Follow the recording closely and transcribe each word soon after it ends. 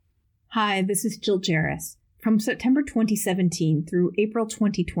Hi, this is Jill Jarris. From September 2017 through April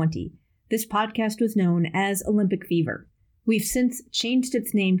 2020, this podcast was known as Olympic Fever. We've since changed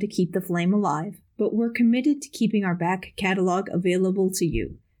its name to keep the flame alive, but we're committed to keeping our back catalog available to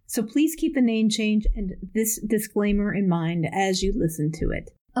you. So please keep the name change and this disclaimer in mind as you listen to it.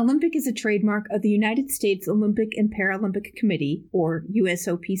 Olympic is a trademark of the United States Olympic and Paralympic Committee, or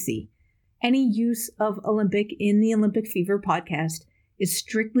USOPC. Any use of Olympic in the Olympic Fever podcast is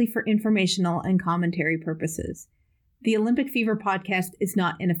strictly for informational and commentary purposes. The Olympic Fever podcast is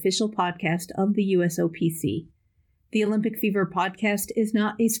not an official podcast of the USOPC. The Olympic Fever podcast is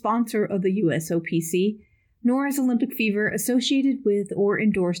not a sponsor of the USOPC, nor is Olympic Fever associated with or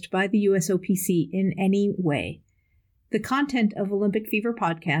endorsed by the USOPC in any way. The content of Olympic Fever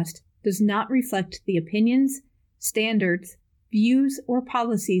podcast does not reflect the opinions, standards, views, or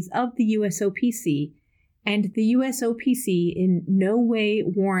policies of the USOPC, and the USOPC in no way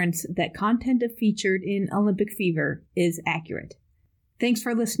warrants that content featured in Olympic Fever is accurate. Thanks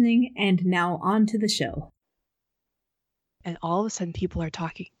for listening, and now on to the show. And all of a sudden people are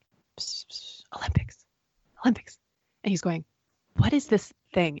talking, psst, psst, Olympics, Olympics. And he's going, what is this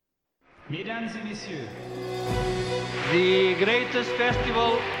thing? Mesdames et messieurs, the greatest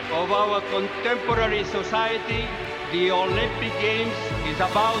festival of our contemporary society, the Olympic Games, is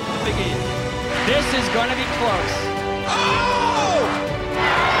about to begin. This is going to be close. Oh!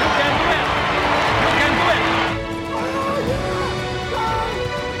 You can do it! You can do it!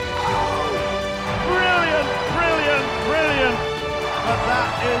 Brilliant, brilliant, brilliant! But that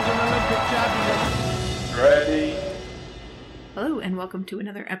is an Olympic champion. Ready? Hello, and welcome to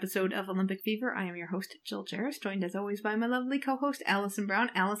another episode of Olympic Fever. I am your host, Jill Jarris, joined as always by my lovely co-host, Allison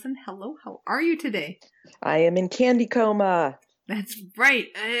Brown. Allison, hello, how are you today? I am in candy coma. That's right.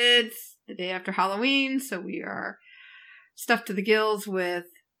 It's the day after Halloween, so we are stuffed to the gills with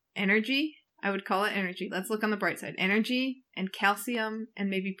energy. I would call it energy. Let's look on the bright side. Energy and calcium and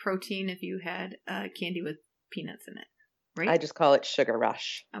maybe protein if you had candy with peanuts in it. Right? I just call it sugar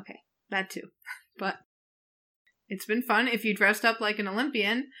rush. Okay, that too. But it's been fun. If you dressed up like an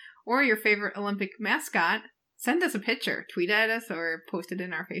Olympian or your favorite Olympic mascot, send us a picture. Tweet at us or post it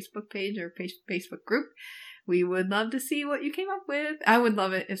in our Facebook page or Facebook group. We would love to see what you came up with. I would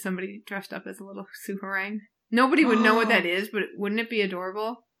love it if somebody dressed up as a little Suharang. Nobody would know what that is, but wouldn't it be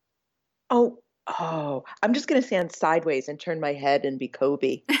adorable? Oh, I'm just going to stand sideways and turn my head and be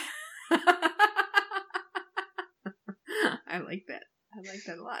Kobe. I like that. I like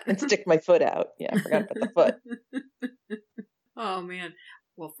that a lot. And stick my foot out. Yeah, I forgot about the foot. Oh, man.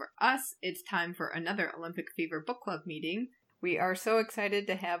 Well, for us, it's time for another Olympic Fever Book Club meeting. We are so excited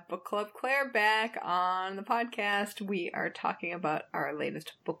to have Book Club Claire back on the podcast. We are talking about our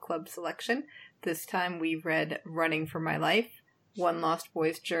latest book club selection. This time we read Running for My Life, One Lost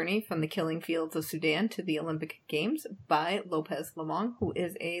Boy's Journey from the Killing Fields of Sudan to the Olympic Games by Lopez Lemong, who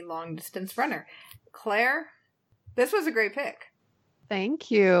is a long-distance runner. Claire, this was a great pick.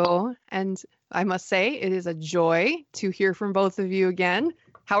 Thank you. And I must say, it is a joy to hear from both of you again.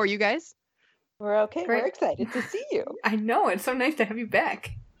 How are you guys? We're okay. Great. We're excited to see you. I know. It's so nice to have you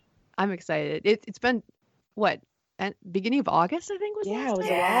back. I'm excited. It's been, beginning of August, I think was Yeah, last it was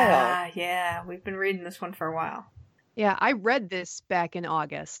time? a while. Yeah. We've been reading this one for a while. Yeah, I read this back in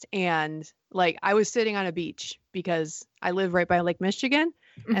August, and I was sitting on a beach because I live right by Lake Michigan.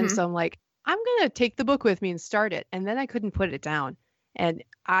 Mm-hmm. And so I'm like, I'm going to take the book with me and start it. And then I couldn't put it down. And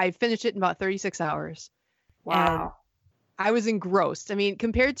I finished it in about 36 hours. Wow. And I was engrossed. I mean,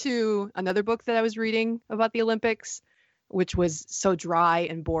 compared to another book that I was reading about the Olympics, which was so dry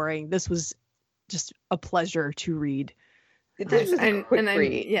and boring, this was just a pleasure to read. This was a quick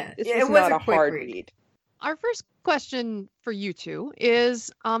read. Yeah, This it was was not a a quick hard read. read. Our first question for you two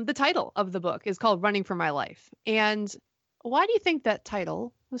is the title of the book is called Running for My Life. And why do you think that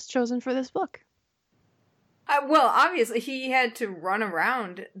title was chosen for this book? Well, obviously, he had to run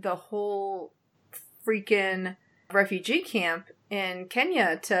around the whole freaking refugee camp in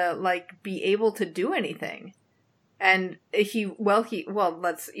Kenya to, be able to do anything. And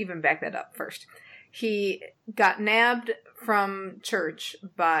let's even back that up first. He got nabbed from church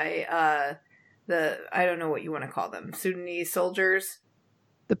by, I don't know what you want to call them, Sudanese soldiers.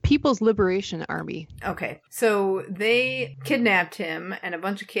 The People's Liberation Army. Okay, so they kidnapped him and a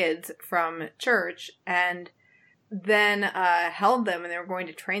bunch of kids from church and then held them, and they were going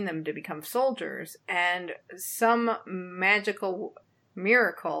to train them to become soldiers. And some magical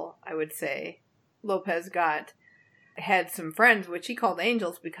miracle, I would say, Lopez had some friends, which he called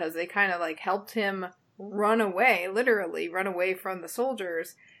angels, because they kind of helped him run away, literally run away from the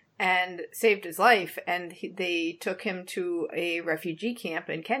soldiers. and saved his life. And they took him to a refugee camp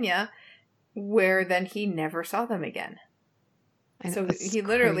in Kenya, where then he never saw them again. So he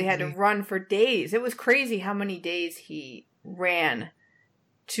literally had to run for days. It was crazy how many days he ran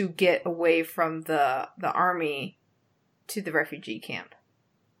to get away from the army to the refugee camp.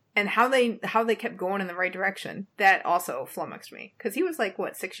 And how they kept going in the right direction. That also flummoxed me. Because he was like,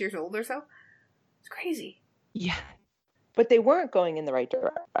 6 years old or so? It's crazy. Yeah. But they weren't going in the right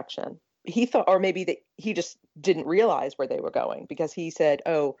direction. He thought, or maybe he just didn't realize where they were going, because he said,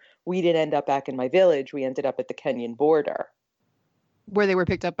 oh, we didn't end up back in my village. We ended up at the Kenyan border, where they were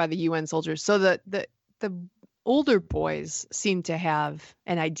picked up by the UN soldiers. So the older boys seemed to have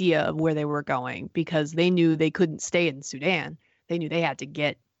an idea of where they were going, because they knew they couldn't stay in Sudan. They knew they had to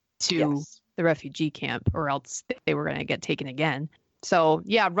get to the refugee camp, or else they were going to get taken again. So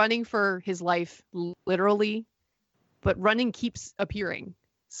yeah, running for his life, literally, but running keeps appearing.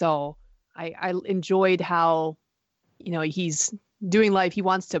 So I enjoyed how, he's doing life. He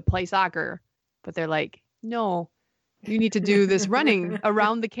wants to play soccer, but they're like, no, you need to do this running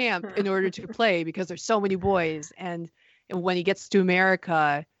around the camp in order to play, because there's so many boys. And when he gets to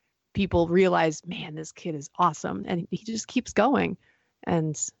America, people realize, man, this kid is awesome. And he just keeps going.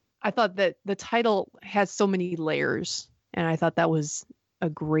 And I thought that the title has so many layers. And I thought that was a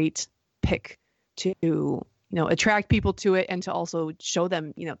great pick to, attract people to it, and to also show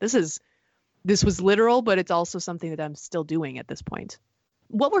them, this was literal, but it's also something that I'm still doing at this point.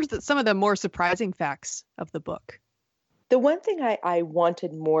 What were some of the more surprising facts of the book? The one thing I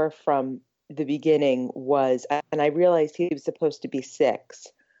wanted more from the beginning was, and I realized he was supposed to be 6,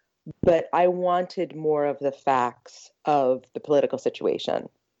 but I wanted more of the facts of the political situation.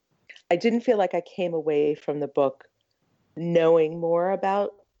 I didn't feel like I came away from the book knowing more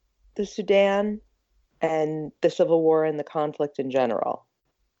about the Sudan and the civil war and the conflict in general.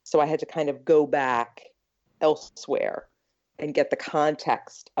 So I had to kind of go back elsewhere and get the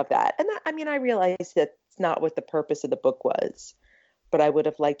context of that. And I realized that's not what the purpose of the book was, but I would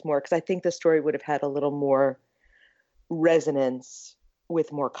have liked more, because I think the story would have had a little more resonance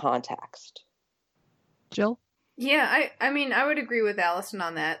with more context. Jill? Yeah, I would agree with Allison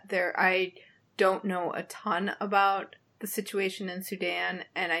on that. I don't know a ton about the situation in Sudan,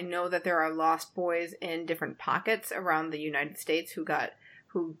 and I know that there are lost boys in different pockets around the United States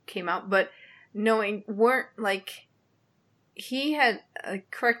who came out, but he had,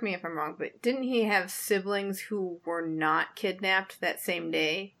 correct me if I'm wrong, but didn't he have siblings who were not kidnapped that same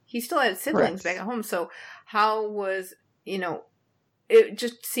day? He still had siblings back at home, so how was, it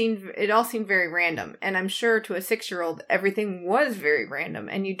all seemed very random. And I'm sure to a 6-year-old, everything was very random,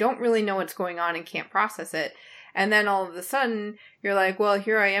 and you don't really know what's going on and can't process it. And then all of a sudden, you're like, well,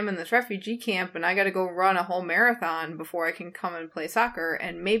 here I am in this refugee camp, and I got to go run a whole marathon before I can come and play soccer,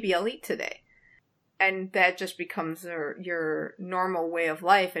 and maybe I'll eat today. And that just becomes your normal way of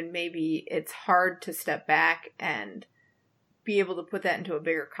life, and maybe it's hard to step back and be able to put that into a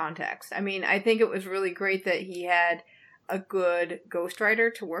bigger context. I think it was really great that he had a good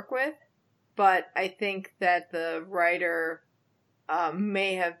ghostwriter to work with, but I think that the writer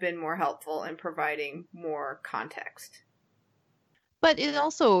may have been more helpful in providing more context. But it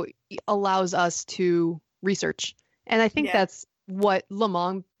also allows us to research. And I think that's what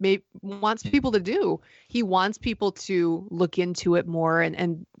Lamont wants people to do. He wants people to look into it more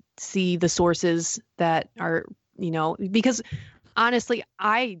and see the sources that are, because honestly,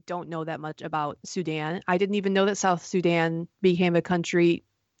 I don't know that much about Sudan. I didn't even know that South Sudan became a country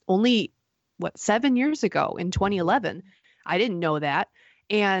only, 7 years ago in 2011. I didn't know that.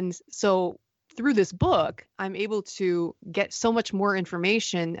 And so through this book, I'm able to get so much more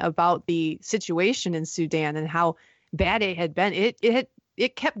information about the situation in Sudan and how bad it had been.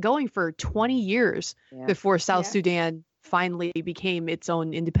 It kept going for 20 years before South Sudan finally became its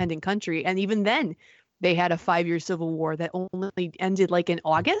own independent country. And even then, they had a 5-year civil war that only ended in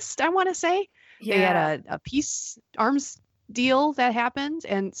August, I want to say. Yeah. They had a peace arms deal that happened.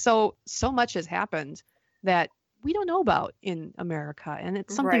 And so much has happened that we don't know about in America. And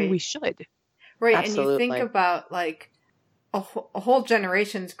it's something we should. Right. Absolutely. And you think about a whole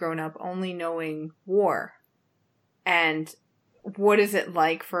generation's grown up only knowing war. And what is it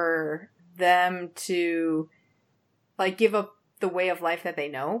like for them to give up the way of life that they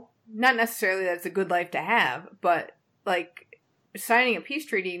know? Not necessarily that it's a good life to have, but signing a peace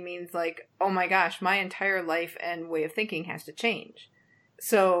treaty means oh my gosh, my entire life and way of thinking has to change.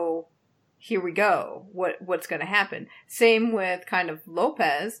 So here we go. What's going to happen? Same with kind of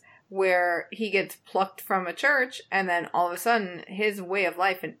Lopez, where he gets plucked from a church, and then all of a sudden his way of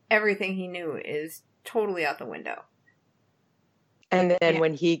life and everything he knew is totally out the window. And then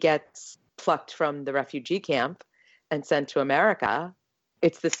when he gets plucked from the refugee camp and sent to America,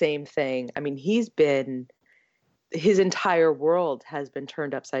 it's the same thing. I mean, his entire world has been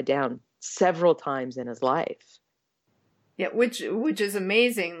turned upside down several times in his life. Yeah, which is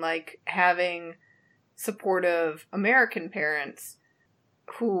amazing, like having supportive American parents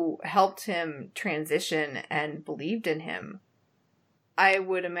who helped him transition and believed in him. I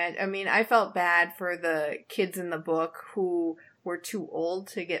would imagine, I mean, I felt bad for the kids in the book who were too old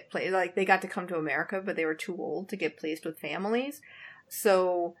to get placed. Like, they got to come to America, but they were too old to get placed with families.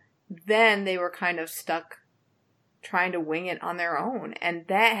 So then they were kind of stuck trying to wing it on their own. And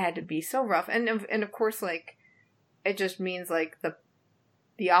that had to be so rough. And of course, like, it just means, like,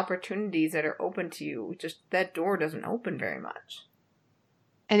 the opportunities that are open to you, just that door doesn't open very much.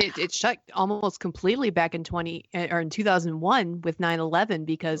 And it shut almost completely back in 2001 with 9/11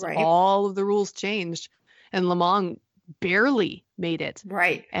 because all of the rules changed and Lamont barely made it.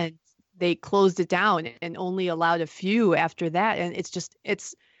 Right. And they closed it down and only allowed a few after that. And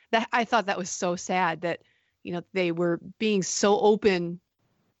it's that I thought that was so sad that, you know, they were being so open.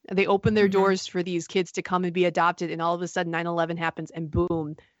 They opened their doors for these kids to come and be adopted. And all of a sudden 9/11 happens and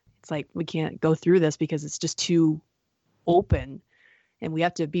boom, it's like, we can't go through this because it's just too open. And we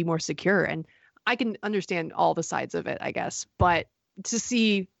have to be more secure. And I can understand all the sides of it, I guess. But to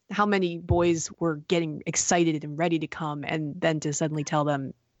see how many boys were getting excited and ready to come and then to suddenly tell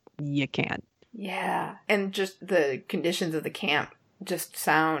them, you can't. Yeah. And just the conditions of the camp just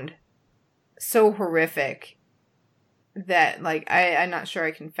sound so horrific that, like, I'm not sure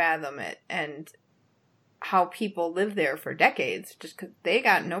I can fathom it. And how people live there for decades just because they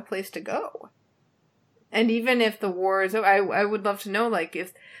got no place to go. And even if the war is over, I would love to know, like,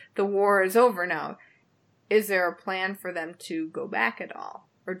 if the war is over now, is there a plan for them to go back at all?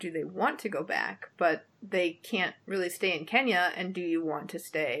 Or do they want to go back, but they can't really stay in Kenya? And do you want to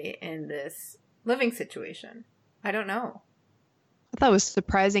stay in this living situation? I don't know. I thought it was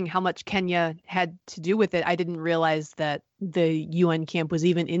surprising how much Kenya had to do with it. I didn't realize that the UN camp was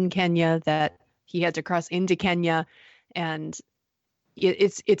even in Kenya, that he had to cross into Kenya. And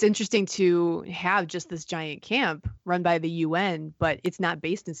it's interesting to have just this giant camp run by the UN, but it's not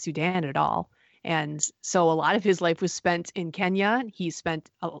based in Sudan at all. And so a lot of his life was spent in Kenya. He spent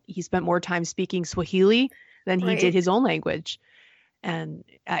more time speaking Swahili than he did his own language. And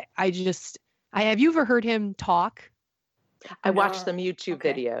I have you ever heard him talk? I watched some YouTube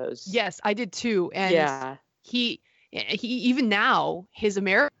videos. Yes, I did too. And he even now, his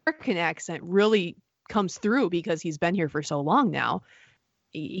American accent really comes through because he's been here for so long now.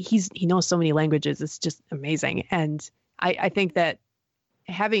 He knows so many languages. It's just amazing. And I think that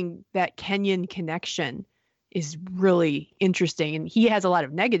having that Kenyan connection is really interesting. And he has a lot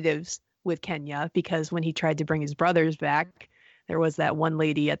of negatives with Kenya because when he tried to bring his brothers back, there was that one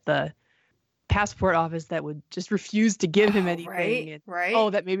lady at the passport office that would just refuse to give him anything. Right. Oh,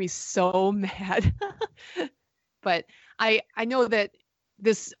 that made me so mad. But I know that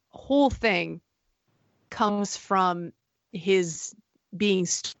this whole thing comes from his being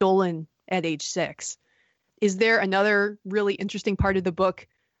stolen at age 6. Is there another really interesting part of the book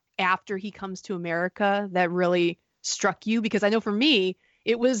after he comes to America that really struck you? Because I know for me,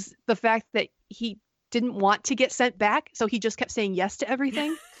 it was the fact that he didn't want to get sent back. So he just kept saying yes to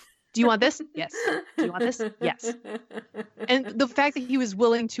everything. Do you want this? Yes. Do you want this? Yes. And the fact that he was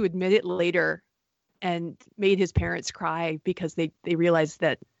willing to admit it later and made his parents cry because they realized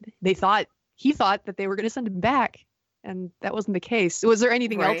that he thought that they were going to send him back. And that wasn't the case. Was there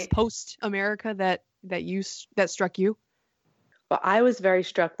anything else post America that struck you? Well, I was very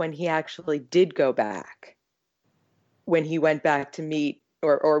struck when he actually did go back, when he went back to meet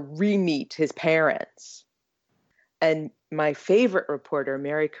or re-meet his parents. And my favorite reporter,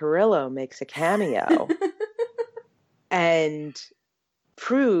 Mary Carrillo, makes a cameo and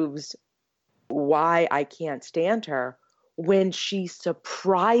proves why I can't stand her when she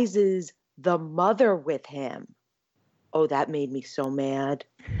surprises the mother with him. Oh, that made me so mad.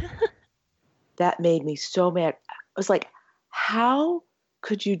 That made me so mad. I was like, how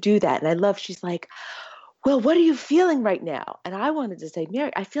could you do that? And I love, she's like, well, what are you feeling right now? And I wanted to say,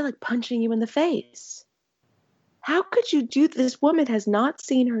 Mary, I feel like punching you in the face. How could you do this? This woman has not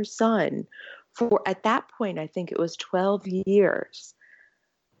seen her son for, at that point, I think it was 12 years.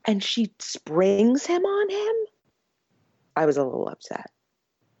 And she springs him on him? I was a little upset.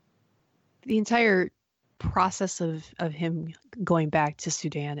 The entire process of him going back to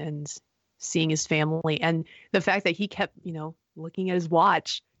Sudan and seeing his family, and the fact that he kept, looking at his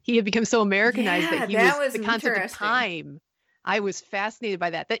watch. He had become so Americanized that he was the concept of time. I was fascinated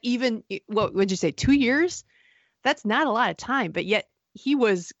by that. That even, what would you say, 2 years? That's not a lot of time, but yet he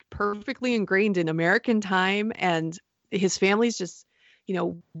was perfectly ingrained in American time, and his family's just,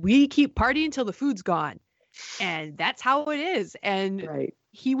 we keep partying until the food's gone. And that's how it is. And Right.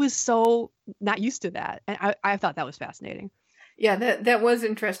 he was so not used to that. And I thought that was fascinating. Yeah, that was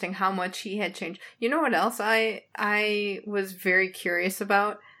interesting how much he had changed. You know what else I was very curious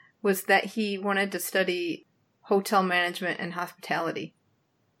about was that he wanted to study hotel management and hospitality.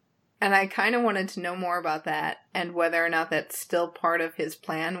 And I kind of wanted to know more about that and whether or not that's still part of his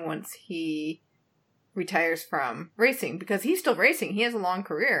plan once he retires from racing, because he's still racing. He has a long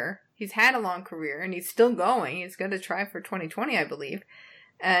career. He's had a long career and he's still going. He's going to try for 2020, I believe.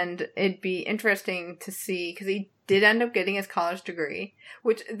 And it'd be interesting to see, because he did end up getting his college degree,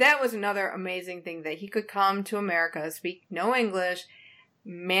 which that was another amazing thing, that he could come to America, speak no English,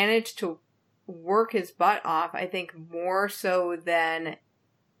 manage to work his butt off, I think more so than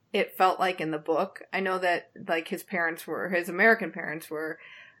it felt like in the book. I know that like his American parents were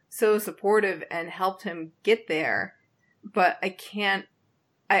so supportive and helped him get there, but I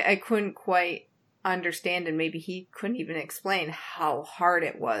couldn't quite understand, and maybe he couldn't even explain how hard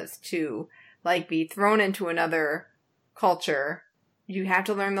it was to like be thrown into another culture. You have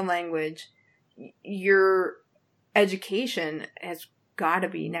to learn the language. Your education has got to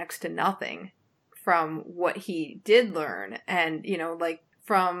be next to nothing from what he did learn, and like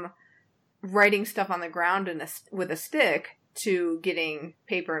from writing stuff on the ground with a stick to getting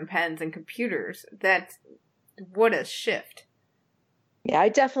paper and pens and computers. That's what a shift. Yeah, I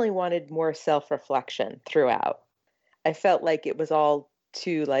definitely wanted more self-reflection throughout. I felt like it was all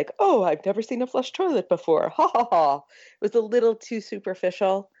too like, oh, I've never seen a flush toilet before. Ha ha ha. It was a little too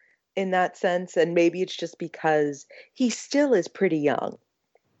superficial in that sense. And maybe it's just because he still is pretty young.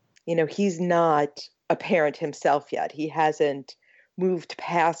 He's not a parent himself yet. He hasn't moved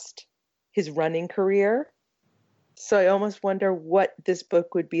past his running career. So I almost wonder what this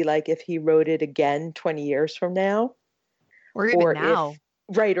book would be like if he wrote it again 20 years from now. Or even now.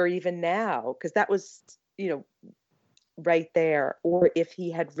 Or even now, because that was, right there. Or if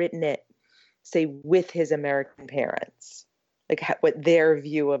he had written it, say, with his American parents, like what their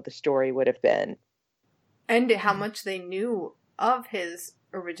view of the story would have been. And how much they knew of his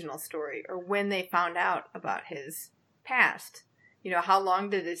original story, or when they found out about his past. How long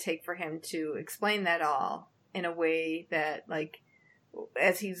did it take for him to explain that all in a way that, like,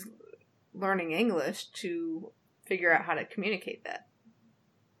 as he's learning English, to figure out how to communicate that?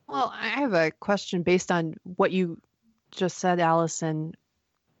 Well, I have a question based on what you just said, Allison.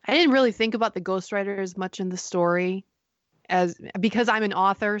 I didn't really think about the ghostwriter as much in the story because I'm an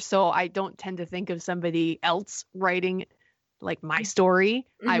author, so I don't tend to think of somebody else writing like my story.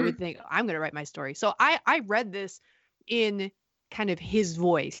 Mm-hmm. I would think I'm going to write my story. So I read this in kind of his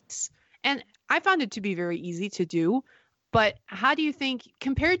voice, and I found it to be very easy to do. But how do you think,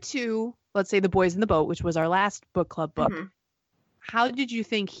 compared to, let's say, The Boys in the Boat, which was our last book club book, mm-hmm. how did you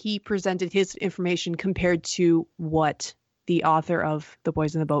think he presented his information compared to what the author of The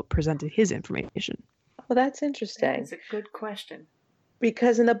Boys in the Boat presented his information? Well, that's interesting. That's a good question.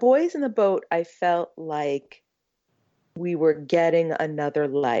 Because in The Boys in the Boat, I felt like we were getting another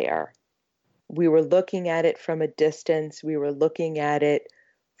layer. We were looking at it from a distance. We were looking at it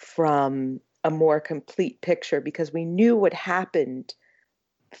from a more complete picture because we knew what happened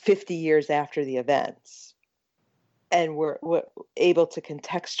 50 years after the events, and we're able to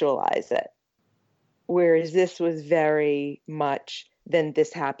contextualize it. Whereas this was very much, then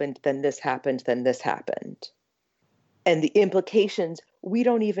this happened, then this happened, then this happened. And the implications, we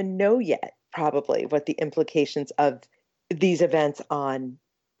don't even know yet, probably, what the implications of these events on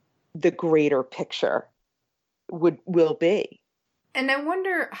the greater picture will be. And I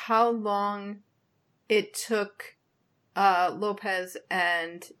wonder how long it took Lopez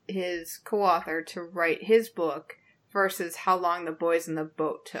and his co-author to write his book versus how long The Boys in the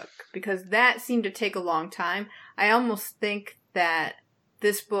Boat took. Because that seemed to take a long time. I almost think that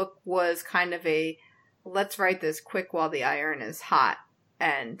this book was kind of a, let's write this quick while the iron is hot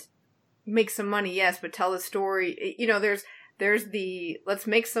and make some money, yes, but tell the story. There's the let's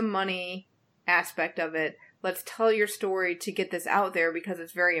make some money aspect of it. Let's tell your story to get this out there because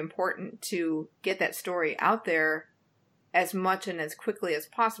it's very important to get that story out there as much and as quickly as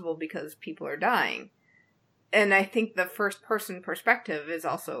possible because people are dying. And I think the first person perspective is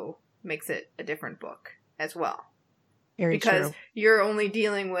also makes it a different book as well. Very because true. You're only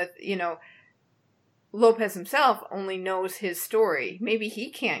dealing with, Lopez himself only knows his story. Maybe he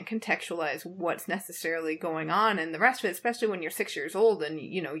can't contextualize what's necessarily going on and the rest of it, especially when you're 6 years old and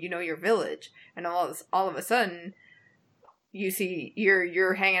you know your village, and all of a sudden you see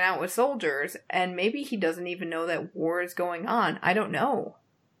you're hanging out with soldiers, and maybe he doesn't even know that war is going on. I don't know.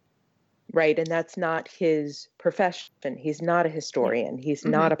 Right, and that's not his profession. He's not a historian. He's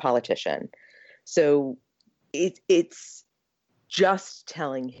not a politician. So it's just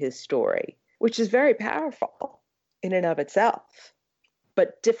telling his story, which is very powerful in and of itself,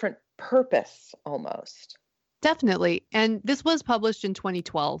 but different purpose almost. Definitely. And this was published in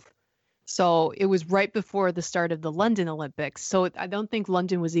 2012. So it was right before the start of the London Olympics. So I don't think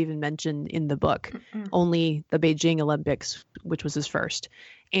London was even mentioned in the book, only the Beijing Olympics, which was his first.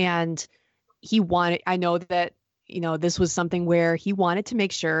 And I know that, this was something where he wanted to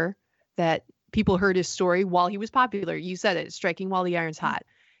make sure that people heard his story while he was popular. You said it, striking while the iron's hot.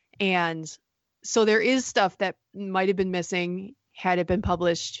 And so there is stuff that might have been missing had it been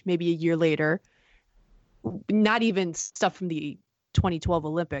published maybe a year later. Not even stuff from the 2012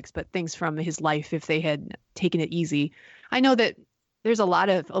 Olympics, but things from his life if they had taken it easy. I know that there's a lot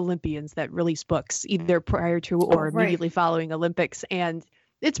of Olympians that release books either prior to or immediately following Olympics, and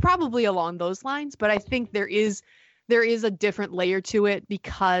it's probably along those lines, but I think there is a different layer to it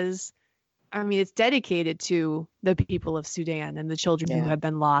because, it's dedicated to the people of Sudan and the children who have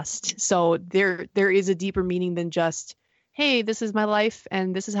been lost. So there is a deeper meaning than just, hey, this is my life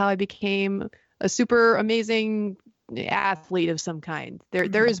and this is how I became a super amazing athlete of some kind.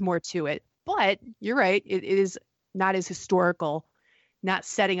 There is more to it, but you're right. It is not as historical, not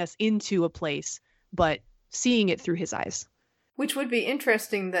setting us into a place, but seeing it through his eyes. Which would be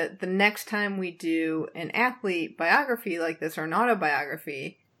interesting that the next time we do an athlete biography like this or an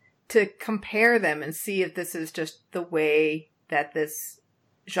autobiography, to compare them and see if this is just the way that this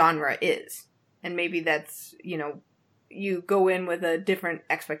genre is. And maybe that's, you go in with a different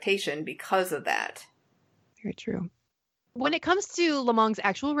expectation because of that. Very true. When it comes to Lamong's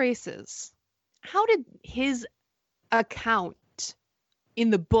actual races, how did his account in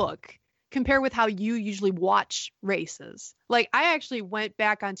the book compare with how you usually watch races? Like, I actually went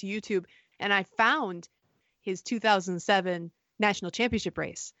back onto YouTube and I found his 2007 national championship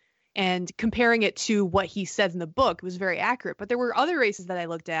race, and comparing it to what he said in the book, it was very accurate. But there were other races that I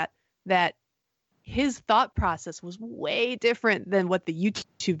looked at that his thought process was way different than what the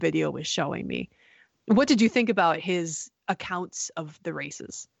YouTube video was showing me. What did you think about his accounts of the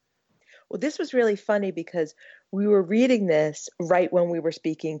races? Well, this was really funny because we were reading this right when we were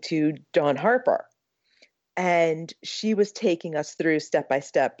speaking to Dawn Harper, and she was taking us through step by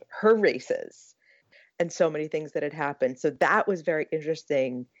step her races and so many things that had happened. So that was very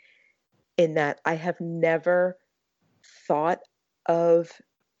interesting in that I have never thought of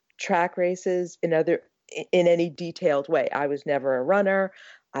track races in any detailed way. I was never a runner.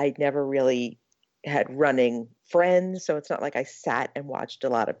 I never really had running friends, so it's not like I sat and watched a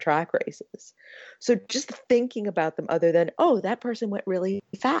lot of track races. So just thinking about them other than, oh, that person went really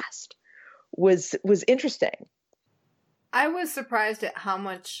fast was interesting. I was surprised at how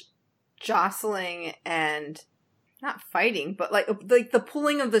much jostling and not fighting, but like the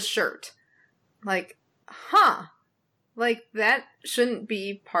pulling of the shirt. Like, like that shouldn't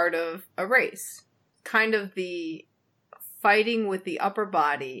be part of a race. Kind of the fighting with the upper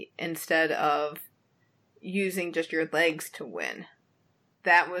body instead of using just your legs to win.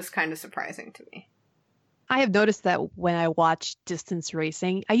 That was kind of surprising to me. I have noticed that when I watch distance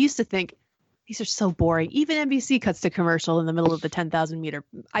racing, I used to think these are so boring. Even NBC cuts to commercial in the middle of the 10,000 meter.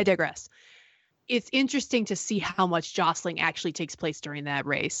 I digress. It's interesting to see how much jostling actually takes place during that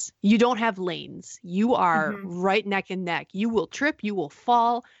race. You don't have lanes. You are right neck and neck. You will trip. You will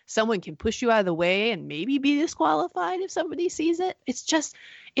fall. Someone can push you out of the way and maybe be disqualified if somebody sees it.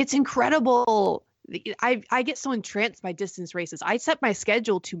 It's incredible. I get so entranced by distance races. I set my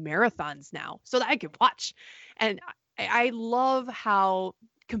schedule to marathons now so that I can watch. And I love how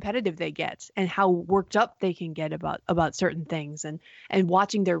competitive they get and how worked up they can get about certain things and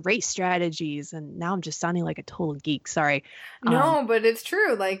watching their race strategies. And now I'm just sounding like a total geek. Sorry. No, but it's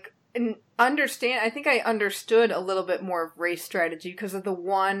true. Like, I think I understood a little bit more of race strategy because of the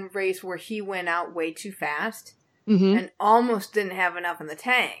one race where he went out way too fast and almost didn't have enough in the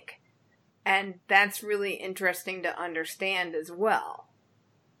tank. And that's really interesting to understand as well.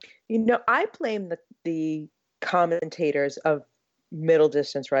 I blame the commentators of middle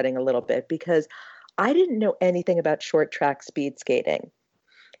distance running a little bit because I didn't know anything about short track speed skating.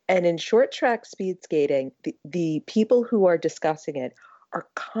 And in short track speed skating, the people who are discussing it are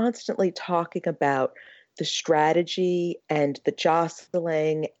constantly talking about the strategy and the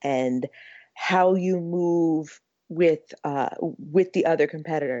jostling and how you move with the other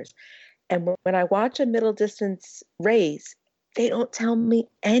competitors. And when I watch a middle distance race, they don't tell me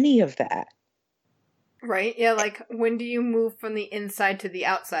any of that. Right? Yeah, like when do you move from the inside to the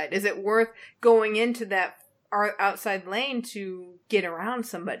outside? Is it worth going into that outside lane to get around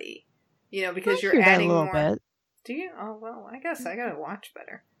somebody? You know, because you're adding that a little more. bit. Do you? Oh, well, I guess I gotta watch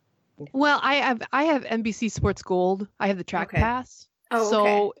better. Well, I have NBC Sports Gold. I have the Track Pass. Oh, so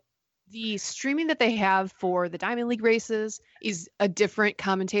okay. The streaming that they have for the Diamond League races is a different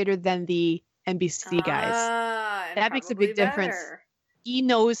commentator than the NBC guys. That makes a big difference. He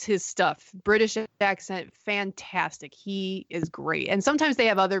knows his stuff. British accent, fantastic. He is great. And sometimes they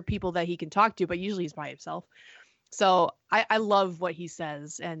have other people that he can talk to, but usually he's by himself. So I love what he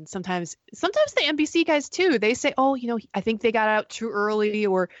says. And sometimes the NBC guys too, they say, oh, you know, I think they got out too early,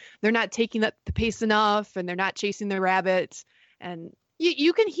 or they're not taking the pace enough, and they're not chasing the rabbits. And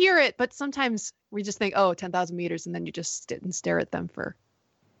you can hear it, but sometimes we just think, oh, 10,000 meters, and then you just sit and stare at them for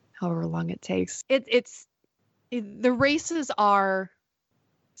however long it takes. The races are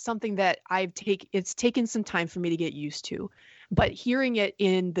something that it's taken some time for me to get used to, but hearing it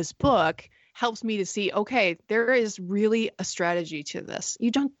in this book helps me to see, okay, there is really a strategy to this.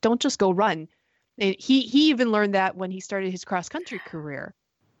 You don't just go run. And he even learned that when he started his cross country career.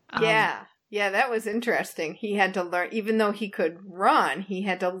 Yeah, that was interesting. He had to learn, even though he could run, he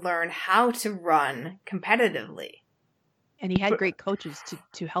had to learn how to run competitively. And he had great coaches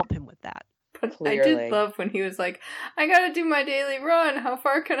to help him with that. But clearly. I did love when he was like, I gotta do my daily run. How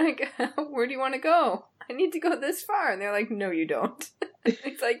far can I go? Where do you want to go? I need to go this far. And they're like, no, you don't.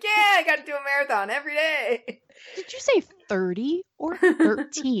 He's like, yeah, I gotta do a marathon every day. Did you say 30 or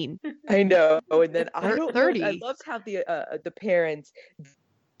 13? I know. And then I don't 30. know. I loved how the parents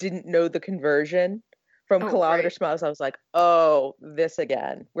didn't know the conversion from kilometers to miles. I was like, oh, this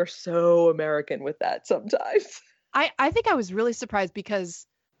again. We're so American with that sometimes. I think I was really surprised because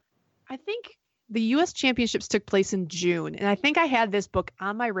I think the U.S. championships took place in June, and I think I had this book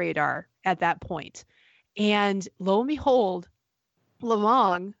on my radar at that point. And lo and behold,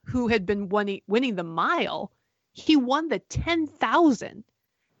 Lemong, who had been winning the mile, he won the 10,000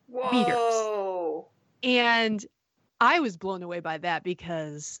 meters. And I was blown away by that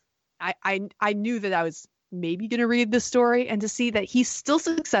because I knew that I was maybe going to read this story, and to see that he's still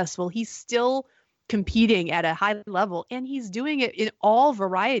successful, he's still competing at a high level, and he's doing it in all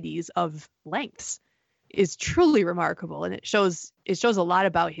varieties of lengths is truly remarkable. And it shows a lot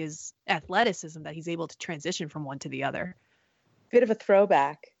about his athleticism, that he's able to transition from one to the other. Bit of a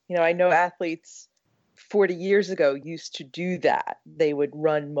throwback. You know, I know athletes 40 years ago used to do that. They would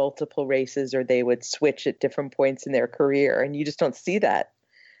run multiple races, or they would switch at different points in their career. And you just don't see that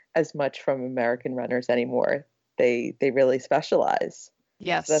as much from American runners anymore. They really specialize.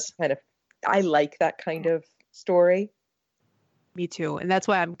 Yes. So that's kind of, I like that kind of story. Me too. And that's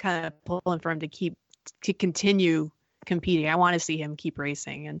why I'm kind of pulling for him to continue competing. I want to see him keep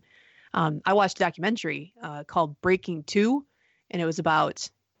racing. And I watched a documentary called Breaking 2, and it was about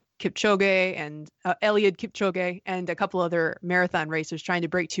Kipchoge and Eliud Kipchoge and a couple other marathon racers trying to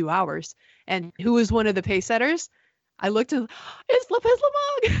break 2 hours. And who was one of the pace setters? I looked at, it's Lopez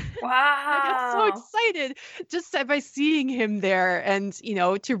Lemong. Wow. I got so excited just by seeing him there, and, you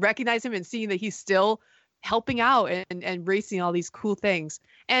know, to recognize him and seeing that he's still helping out and racing all these cool things.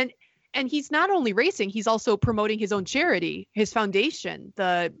 And he's not only racing, he's also promoting his own charity, his foundation,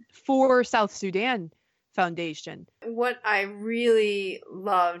 the For South Sudan Foundation. What I really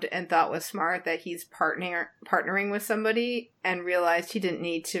loved and thought was smart, that he's partnering with somebody and realized he didn't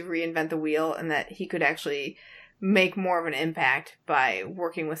need to reinvent the wheel, and that he could actually make more of an impact by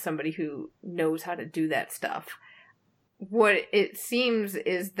working with somebody who knows how to do that stuff. What it seems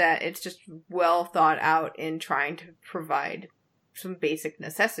is that it's just well thought out in trying to provide some basic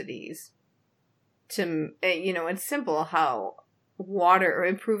necessities. To, you know, it's simple how water, or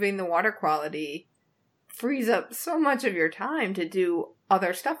improving the water quality, frees up so much of your time to do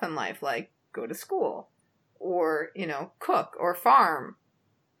other stuff in life, like go to school or, you know, cook or farm.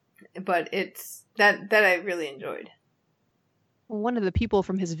 But it's that I really enjoyed. One of the people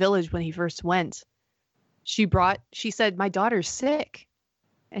from his village, when he first went, she said, my daughter's sick.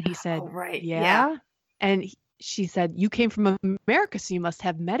 And he said, oh, right. Yeah. And she said, you came from America, so you must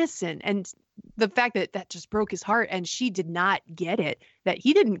have medicine. And the fact that just broke his heart, and she did not get it, that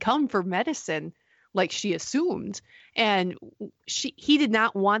he didn't come for medicine like she assumed. And he did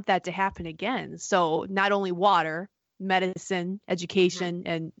not want that to happen again. So not only water, medicine, education,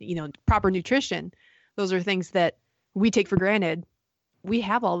 and, you know, proper nutrition, those are things that we take for granted. We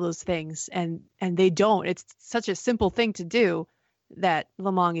have all those things, and they don't. It's such a simple thing to do, that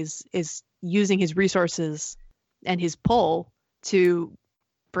Lemong is using his resources and his pull to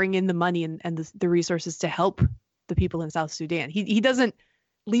bring in the money and the resources to help the people in South Sudan. He doesn't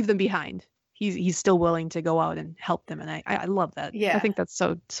leave them behind. he's still willing to go out and help them. And I love that. Yeah. I think that's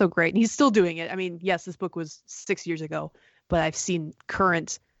so great. And he's still doing it. I mean, yes, this book was 6 years ago, but I've seen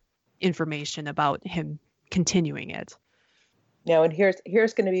current information about him continuing it. Now, and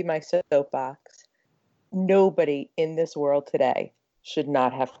here's going to be my soapbox. Nobody in this world today should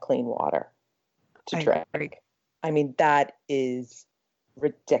not have clean water to drink. I mean, that is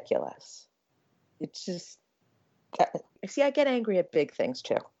ridiculous. It's just, see, I get angry at big things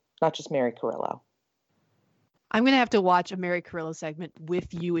too, not just Mary Carrillo. I'm going to have to watch a Mary Carrillo segment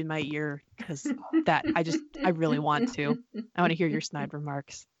with you in my ear, because I really want to. I want to hear your snide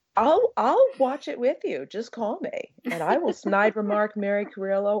remarks. I'll watch it with you. Just call me and I will snide remark Mary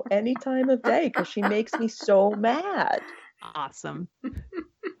Carrillo any time of day because she makes me so mad. Awesome.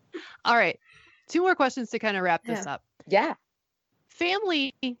 All right. 2 more questions to kind of wrap this up. Yeah.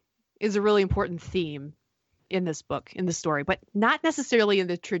 Family is a really important theme in this book, in the story, but not necessarily in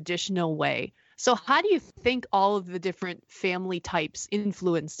the traditional way. So how do you think all of the different family types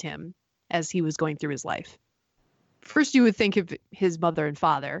influenced him as he was going through his life? First, you would think of his mother and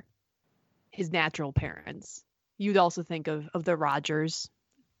father, his natural parents. You'd also think of the Rogers,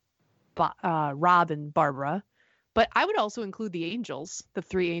 Rob and Barbara. But I would also include the angels, the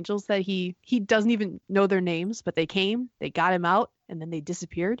 3 angels that he doesn't even know their names, but they came, they got him out, and then they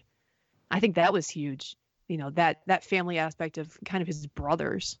disappeared. I think that was huge. You know, that family aspect of kind of his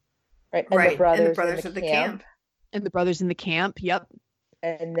brothers. Right. And the brothers at the camp. And the brothers in the camp. Yep.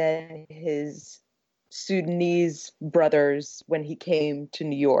 And then his Sudanese brothers when he came to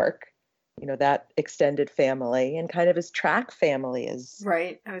New York, you know, that extended family, and kind of his track family is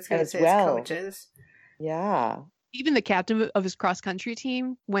right. I was going to say his coaches. Yeah. Even the captain of his cross country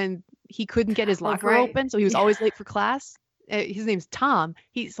team, when he couldn't get his locker open, so he was always late for class. His name's Tom.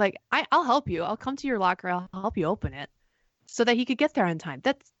 He's like, I'll help you. I'll come to your locker. I'll help you open it, so that he could get there on time.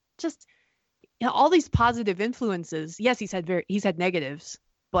 That's just, you know, all these positive influences. Yes, he's had negatives,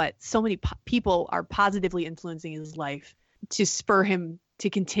 but so many people are positively influencing his life to spur him to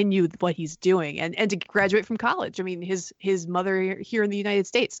continue what he's doing and to graduate from college. I mean, his mother here in the United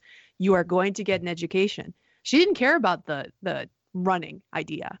States, you are going to get an education. She didn't care about the running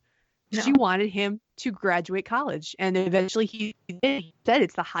idea. No. She wanted him to graduate college, and eventually he did. He said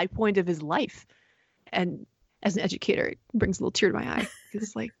it's the high point of his life. And as an educator, it brings a little tear to my eye.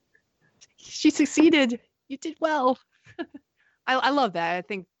 It's like, she succeeded. You did well. I love that. I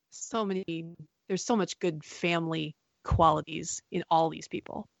think there's so much good family qualities in all these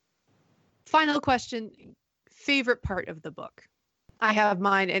people. Final question, favorite part of the book. I have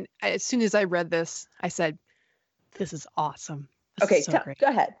mine, and as soon as I read this, I said, this is awesome. This is go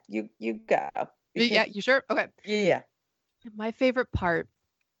ahead. You go. Yeah, you sure? Okay. Yeah. My favorite part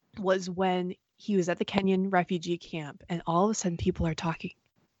was when he was at the Kenyan refugee camp, and all of a sudden people are talking,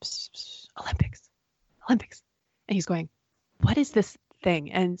 Olympics. And he's going, what is this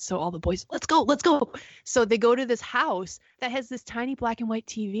thing? And so all the boys, let's go. So they go to this house that has this tiny black and white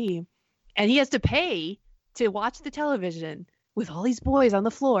TV, and he has to pay to watch the television with all these boys on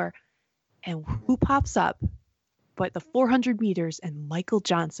the floor. And who pops up but the 400 meters and Michael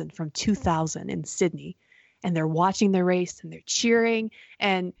Johnson from 2000 in Sydney. And they're watching the race and they're cheering.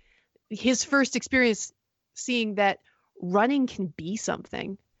 And his first experience seeing that running can be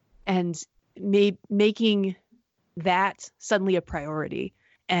something, and making that suddenly a priority.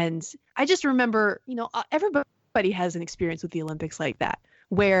 And I just remember, you know, everybody has an experience with the Olympics like that,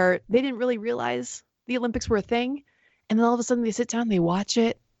 where they didn't really realize the Olympics were a thing. And then all of a sudden they sit down, they watch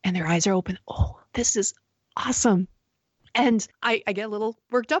it, and their eyes are open. Oh, this is awesome. And I get a little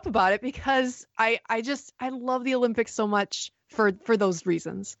worked up about it, because I love the Olympics so much for those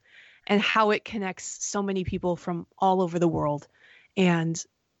reasons, and how it connects so many people from all over the world and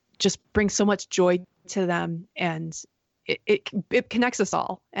just brings so much joy to them. And it connects us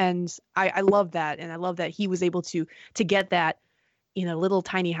all. And I love that. And I love that he was able to get that in a little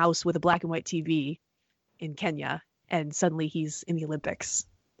tiny house with a black and white TV in Kenya. And suddenly he's in the Olympics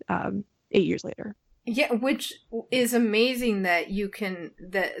 8 years later. Yeah, which is amazing that you can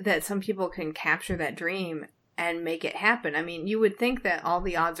that some people can capture that dream and make it happen. I mean, you would think that all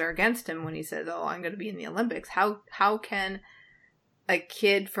the odds are against him when he says, "Oh, I'm going to be in the Olympics." How can a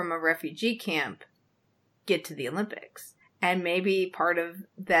kid from a refugee camp get to the Olympics? And maybe part of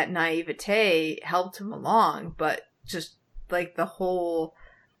that naivete helped him along, but just like the whole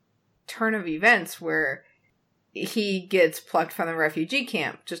turn of events where he gets plucked from the refugee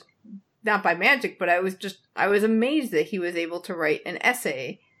camp, just not by magic, but I was amazed that he was able to write an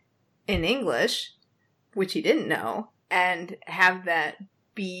essay in English, which he didn't know, and have that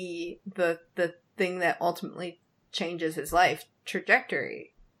be the thing that ultimately changes his life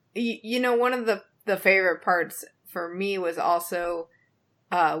trajectory. One of the favorite parts for me was also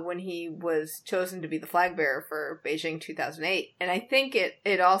when he was chosen to be the flag bearer for Beijing 2008. And I think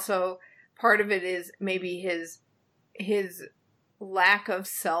it also, part of it is maybe his lack of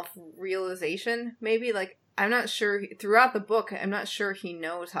self-realization, maybe. Like, I'm not sure, throughout the book, I'm not sure he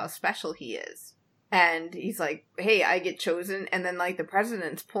knows how special he is. And he's like, hey, I get chosen, and then, like, the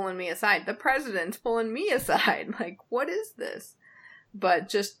president's pulling me aside. The president's pulling me aside. Like, what is this? But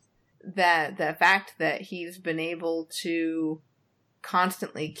just the fact that he's been able to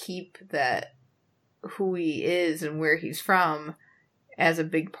constantly keep that who he is and where he's from as a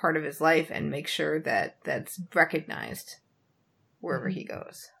big part of his life and make sure that that's recognized wherever he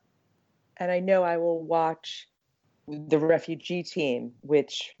goes. And I know I will watch the refugee team,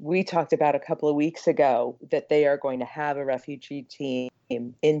 which we talked about a couple of weeks ago, that they are going to have a refugee team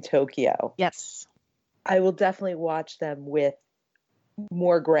in Tokyo. Yes. I will definitely watch them with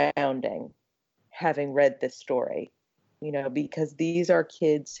more grounding, having read this story, because these are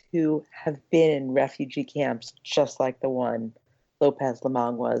kids who have been in refugee camps just like the one Lopez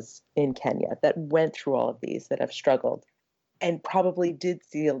Lemong was in Kenya, that went through all of these, that have struggled, and probably did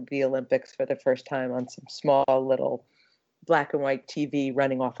see the Olympics for the first time on some small little black and white TV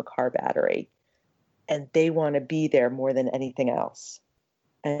running off a car battery. And they want to be there more than anything else.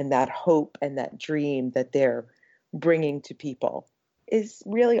 And that hope and that dream that they're bringing to people is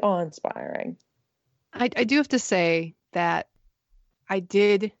really awe-inspiring. I do have to say that I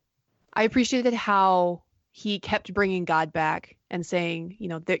appreciated how he kept bringing God back and saying,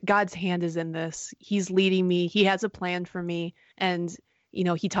 that God's hand is in this. He's leading me. He has a plan for me. And,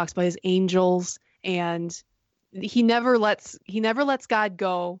 he talks about his angels, and he never lets God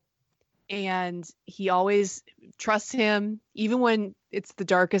go. And he always trusts him, even when it's the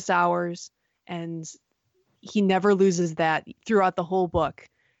darkest hours. And he never loses that throughout the whole book.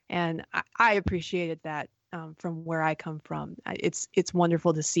 And I appreciated that from where I come from. It's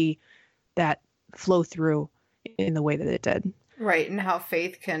wonderful to see that flow through in the way that it did. Right, and how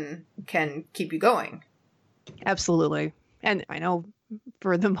faith can keep you going. Absolutely. And I know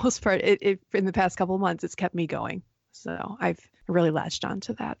for the most part, it in the past couple of months, it's kept me going. So I've really latched on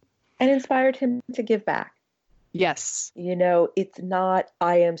to that. And inspired him to give back. Yes. It's not,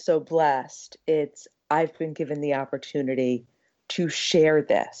 I am so blessed. It's, I've been given the opportunity to share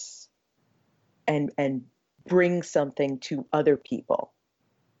this and bring something to other people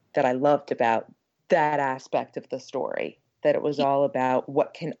that I loved about that aspect of the story. That it was all about,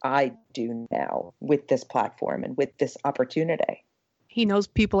 what can I do now with this platform and with this opportunity? He knows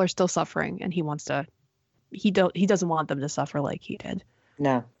people are still suffering, and he doesn't want them to suffer like he did.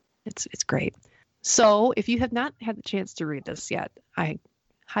 No. It's great. So if you have not had the chance to read this yet, I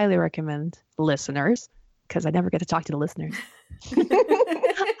highly recommend listeners, because I never get to talk to the listeners.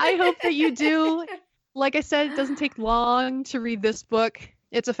 I hope that you do. Like I said, it doesn't take long to read this book.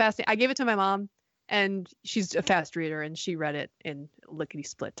 It's a fascinating. I gave it to my mom, and she's a fast reader, and she read it in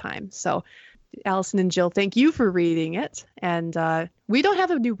lickety-split time. So Allison and Jill, thank you for reading it. And we don't have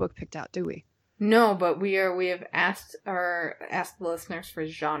a new book picked out, do we? No, but we have asked the listeners for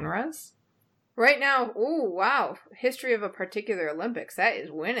genres. Right now, wow, history of a particular Olympics, that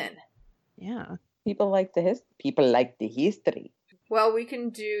is winning. Yeah. People like the history. Well, we can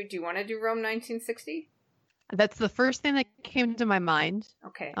do you want to do Rome 1960? That's the first thing that came to my mind.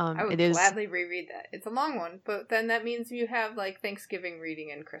 Okay. I would gladly reread that. It's a long one, but then that means you have like Thanksgiving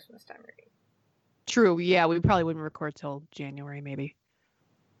reading and Christmas time reading. True. Yeah, we probably wouldn't record till January maybe.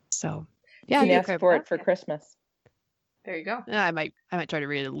 So, yeah, you can ask for it for Christmas. There you go. I might try to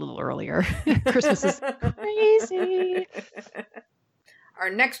read it a little earlier. Christmas is crazy. Our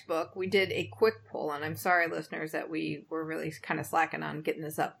next book, we did a quick poll, and I'm sorry, listeners, that we were really kind of slacking on getting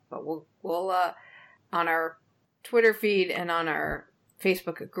this up, but we'll on our Twitter feed and on our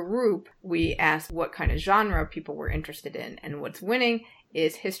Facebook group, we asked what kind of genre people were interested in, and what's winning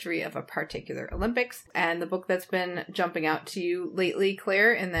is history of a particular Olympics. And the book that's been jumping out to you lately,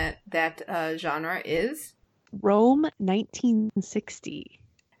 Claire, in that genre is Rome 1960.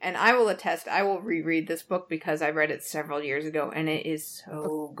 And I will attest, I will reread this book because I read it several years ago, and it is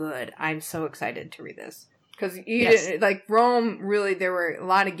so good. I'm so excited to read this. Because Rome, really, there were a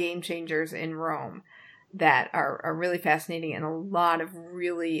lot of game changers in Rome that are really fascinating, and a lot of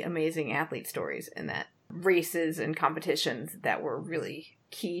really amazing athlete stories in that. Races and competitions that were really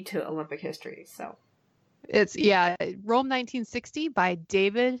key to Olympic history. So it's Rome 1960 by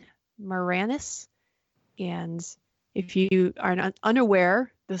David Maraniss. And if you are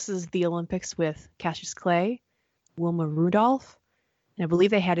unaware, this is the Olympics with Cassius Clay, Wilma Rudolph, and I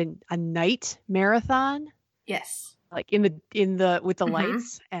believe they had a night marathon. Yes. like in the with the Mhm.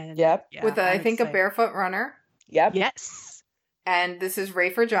 lights and Yep. yeah, With, I I'm think, a excited. barefoot runner. Yep. Yes. And this is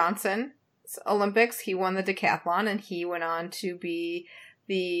Rafer Johnson's Olympics. He won the decathlon, and he went on to be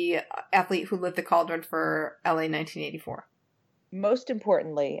the athlete who lit the cauldron for LA 1984. Most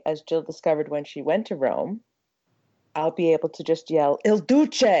importantly, as Jill discovered when she went to Rome, I'll be able to just yell Il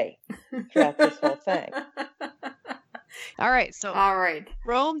Duce throughout this whole thing. All right, so All right.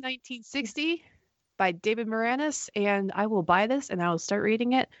 Rome 1960 by David Moranis, and I will buy this and I will start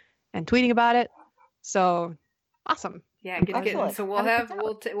reading it and tweeting about it. So awesome. Yeah, get it. Excellent. So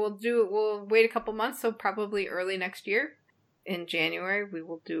we'll wait a couple months, so probably early next year. In January, we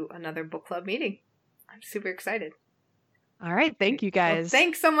will do another book club meeting. I'm super excited. All right, thank you Well, guys.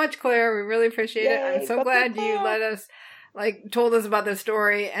 thanks so much, Claire. We really appreciate it. I'm Yay, so book glad club. you let us, told us about this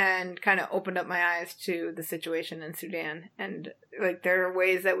story and kind of opened up my eyes to the situation in Sudan. And there are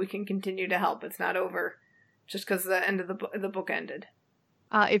ways that we can continue to help. It's not over just because the end of the book ended.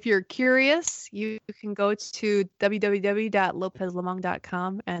 If you're curious, you can go to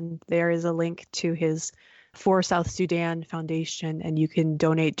www.lopezlamong.com, and there is a link to his For South Sudan Foundation, and you can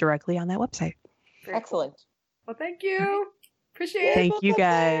donate directly on that website. Very Excellent. cool. Well, thank you. Appreciate it. Thank you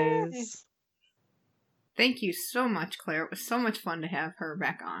guys. Thank you so much, Claire. It was so much fun to have her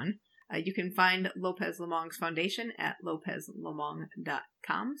back on. You can find Lopez Lamong's foundation at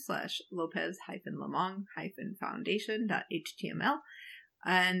lopezlamong.com/lopez-lamong-foundation.html.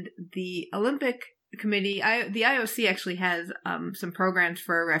 And the Olympic Committee, the IOC actually has some programs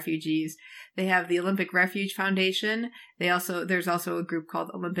for refugees. They have the Olympic Refuge Foundation. There's also a group called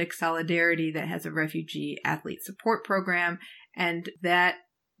Olympic Solidarity that has a refugee athlete support program. And that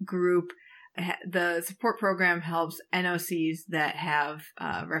group, the support program helps NOCs that have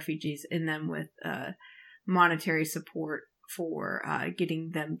refugees in them with monetary support for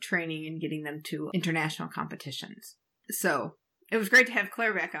getting them training and getting them to international competitions. So it was great to have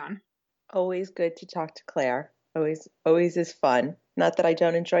Claire back on. Always good to talk to Claire. Always is fun. Not that I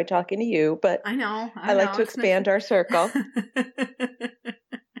don't enjoy talking to you, but I know. I like to expand our circle.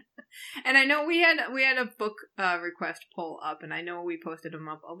 And I know we had a book request poll up, and I know we posted them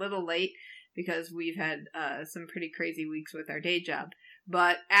up a little late because we've had some pretty crazy weeks with our day job.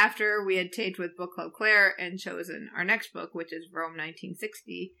 But after we had taped with Book Club Claire and chosen our next book, which is Rome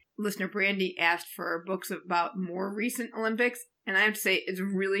 1960, listener Brandy asked for books about more recent Olympics, and I have to say it's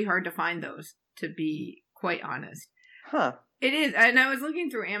really hard to find those, to be quite honest. Huh. It is, and I was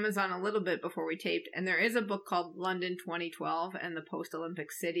looking through Amazon a little bit before we taped, and there is a book called London 2012 and the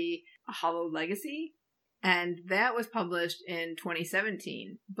Post-Olympic City, A Hollow Legacy, and that was published in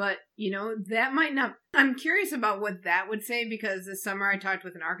 2017. But, that might not... I'm curious about what that would say, because this summer I talked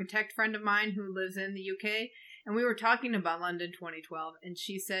with an architect friend of mine who lives in the UK, and we were talking about London 2012, and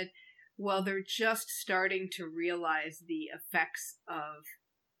she said, well, they're just starting to realize the effects of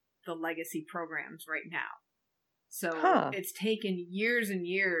the legacy programs right now. So It's taken years and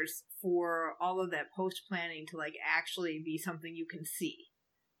years for all of that post-planning to actually be something you can see,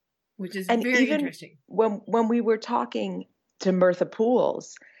 which is very interesting. When we were talking to Mirtha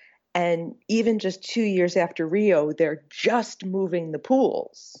Pools, and even just 2 years after Rio, they're just moving the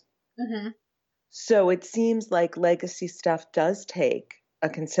pools. Mm-hmm. So it seems like legacy stuff does take a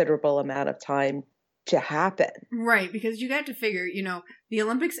considerable amount of time to happen. Right, because you got to figure, the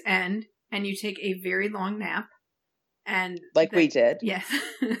Olympics end and you take a very long nap. And we did. Yes,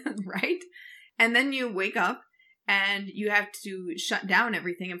 right? And then you wake up and you have to shut down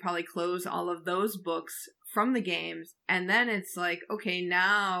everything and probably close all of those books from the games. And then it's like, okay,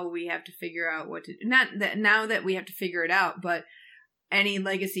 now we have to figure out what to do. Not that now that we have to figure it out, but any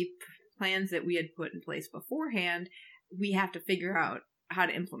legacy plans that we had put in place beforehand, we have to figure out how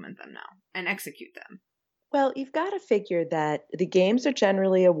to implement them now and execute them. Well, you've got to figure that the games are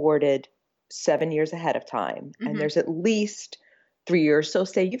generally awarded 7 years ahead of time, and there's at least 3 years. So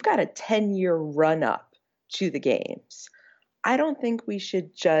say you've got a 10-year run up to the games. I don't think we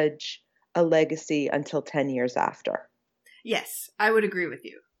should judge a legacy until 10 years after. Yes, I would agree with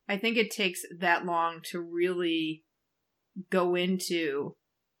you. I think it takes that long to really go into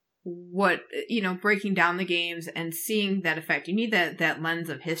what, breaking down the games and seeing that effect. You need that lens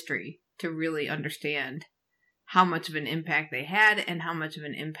of history to really understand how much of an impact they had and how much of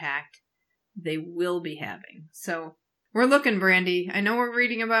an impact they will be having. So we're looking, Brandy. I know we're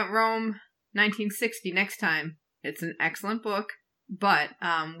reading about Rome 1960 next time. It's an excellent book, but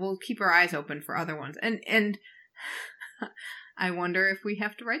we'll keep our eyes open for other ones. And I wonder if we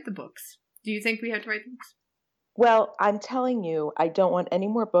have to write the books. Do you think we have to write the books? Well, I'm telling you, I don't want any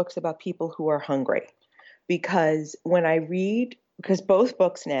more books about people who are hungry. Because when I read, because both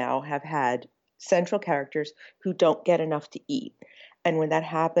books now have had central characters who don't get enough to eat. And when that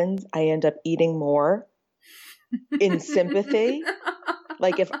happens, I end up eating more in sympathy.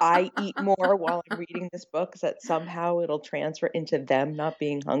 Like if I eat more while I'm reading this book, that somehow it'll transfer into them not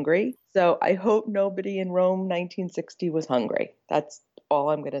being hungry. So I hope nobody in Rome 1960 was hungry. That's all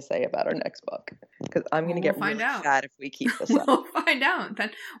I'm going to say about our next book, because I'm going to get really fat if we keep this up. We'll find out.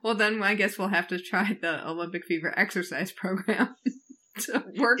 Then I guess we'll have to try the Olympic Fever exercise program to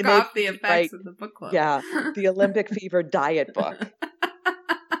work off the effects of the book club. Yeah, the Olympic Fever diet book.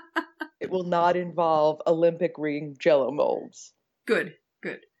 It will not involve Olympic ring Jell-O molds. Good.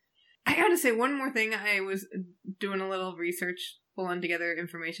 I gotta say one more thing. I was doing a little research, pulling together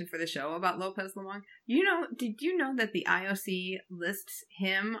information for the show about Lopez Lomong. Did you know that the IOC lists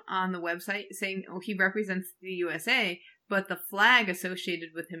him on the website saying, he represents the USA, but the flag associated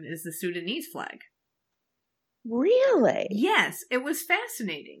with him is the Sudanese flag? Really? Yes, it was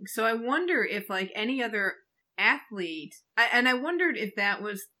fascinating. So I wonder if, like any other athlete, and I wondered if that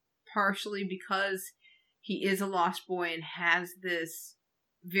was partially because he is a lost boy and has this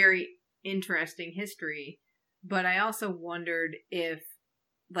very interesting history, but I also wondered if,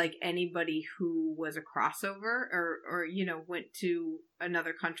 like, anybody who was a crossover or went to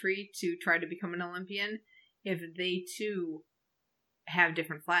another country to try to become an Olympian, if they too have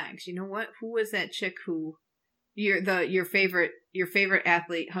different flags. You know what? Who was that chick who your favorite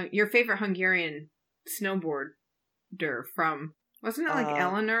athlete, your favorite Hungarian snowboarder from? Wasn't it like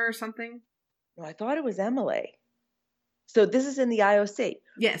Eleanor or something? No, I thought it was Emily. So this is in the IOC.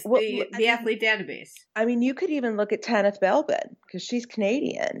 Yes, the athlete database. I mean, you could even look at Tanith Belbin, because she's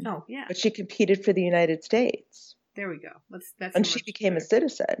Canadian. Oh, yeah. But she competed for the United States. There we go. And she became a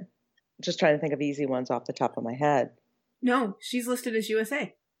citizen. I'm just trying to think of easy ones off the top of my head. No, she's listed as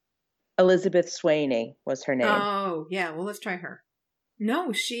USA. Elizabeth Swaney was her name. Oh, yeah. Well, let's try her.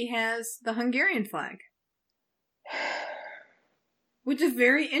 No, she has the Hungarian flag. Which is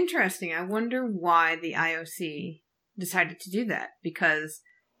very interesting. I wonder why the IOC decided to do that, because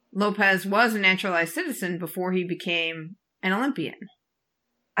Lopez was a naturalized citizen before he became an Olympian.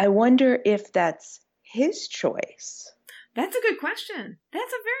 I wonder if that's his choice. That's a good question.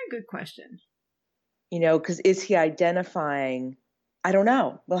 That's a very good question. Because is he identifying? I don't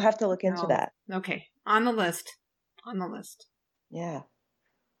know. We'll have to look into that. Okay. On the list. Yeah.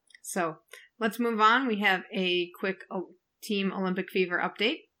 So let's move on. We have a quick Team Olympic Fever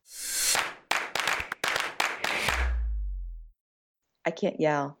update. I can't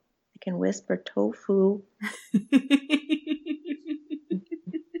yell. I can whisper tofu.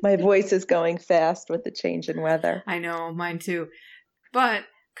 My voice is going fast with the change in weather. I know, mine too. But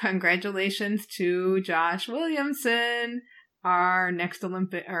congratulations to Josh Williamson. Our next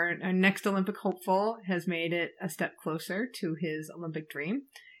Olympic hopeful has made it a step closer to his Olympic dream.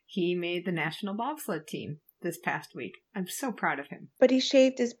 He made the national bobsled team this past week. I'm so proud of him. But he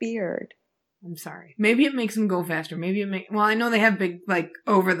shaved his beard. I'm sorry. Maybe it makes him go faster. Well, I know they have big, like,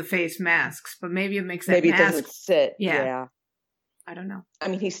 over-the-face masks, but maybe it makes that maybe mask... it doesn't sit. Yeah. I don't know. I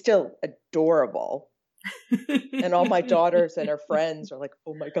mean, he's still adorable. And all my daughters and her friends are like,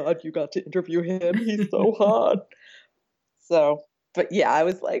 oh my God, you got to interview him. He's so hot. So, but yeah, I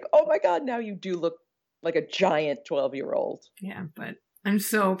was like, oh my God, now you do look like a giant 12-year-old. Yeah, but I'm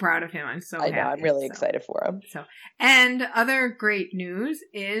so proud of him. I'm so happy. I know. I'm really excited for him. And other great news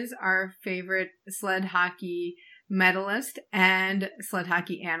is our favorite sled hockey medalist and sled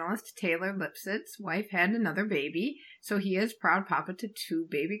hockey analyst, Taylor Lipsett's wife, had another baby. So he is proud papa to 2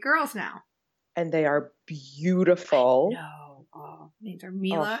 baby girls now. And they are beautiful. No, names are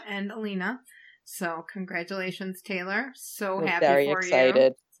Mila and Alina. So congratulations, Taylor. So We're happy very for excited. you.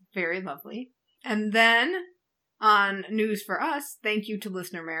 It's very lovely. And then on news for us, thank you to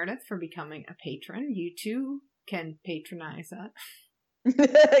listener Meredith for becoming a patron. You too can patronize us.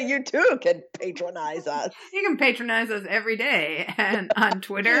 You too can patronize us. You can patronize us every day, and on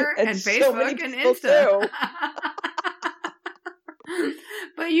Twitter and Facebook and Insta.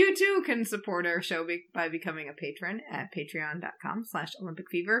 But you too can support our show by becoming a patron at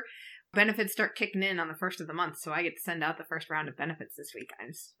patreon.com/OlympicFever. Benefits start kicking in on the 1st of the month, so I get to send out the first round of benefits this week.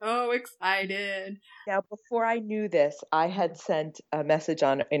 I'm so excited. Now, before I knew this, I had sent a message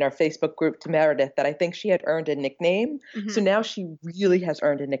in our Facebook group to Meredith that I think she had earned a nickname. Mm-hmm. So now she really has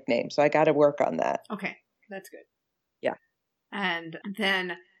earned a nickname. So I got to work on that. Okay, that's good. Yeah. And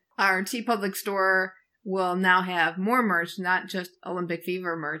then our TeePublic store we'll now have more merch, not just Olympic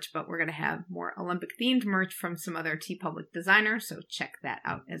Fever merch, but we're going to have more Olympic-themed merch from some other TeePublic designers, so check that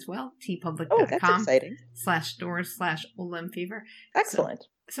out as well. teepublic.com/stores/OlymFever. Excellent.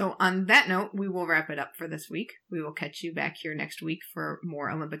 So on that note, we will wrap it up for this week. We will catch you back here next week for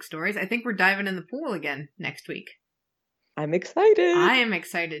more Olympic stories. I think we're diving in the pool again next week. I'm excited. I am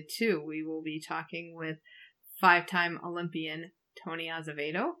excited too. We will be talking with 5-time Olympian Tony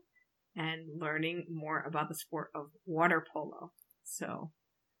Azevedo and learning more about the sport of water polo. So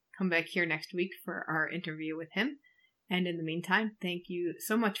come back here next week for our interview with him. And in the meantime, thank you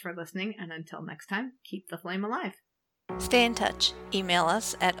so much for listening. And until next time, keep the flame alive. Stay in touch. Email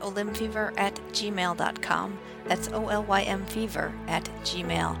us at olymfever@gmail.com. That's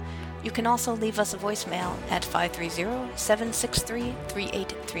olymfever@gmail. You can also leave us a voicemail at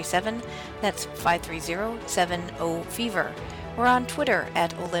 530-763-3837. That's 530-70-FEVER. We're on Twitter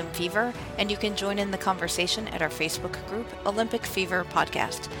at OlymFever, and you can join in the conversation at our Facebook group, Olympic Fever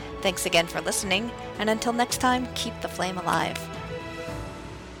Podcast. Thanks again for listening, and until next time, keep the flame alive.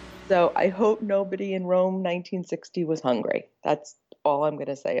 So I hope nobody in Rome 1960 was hungry. That's all I'm going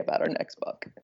to say about our next book.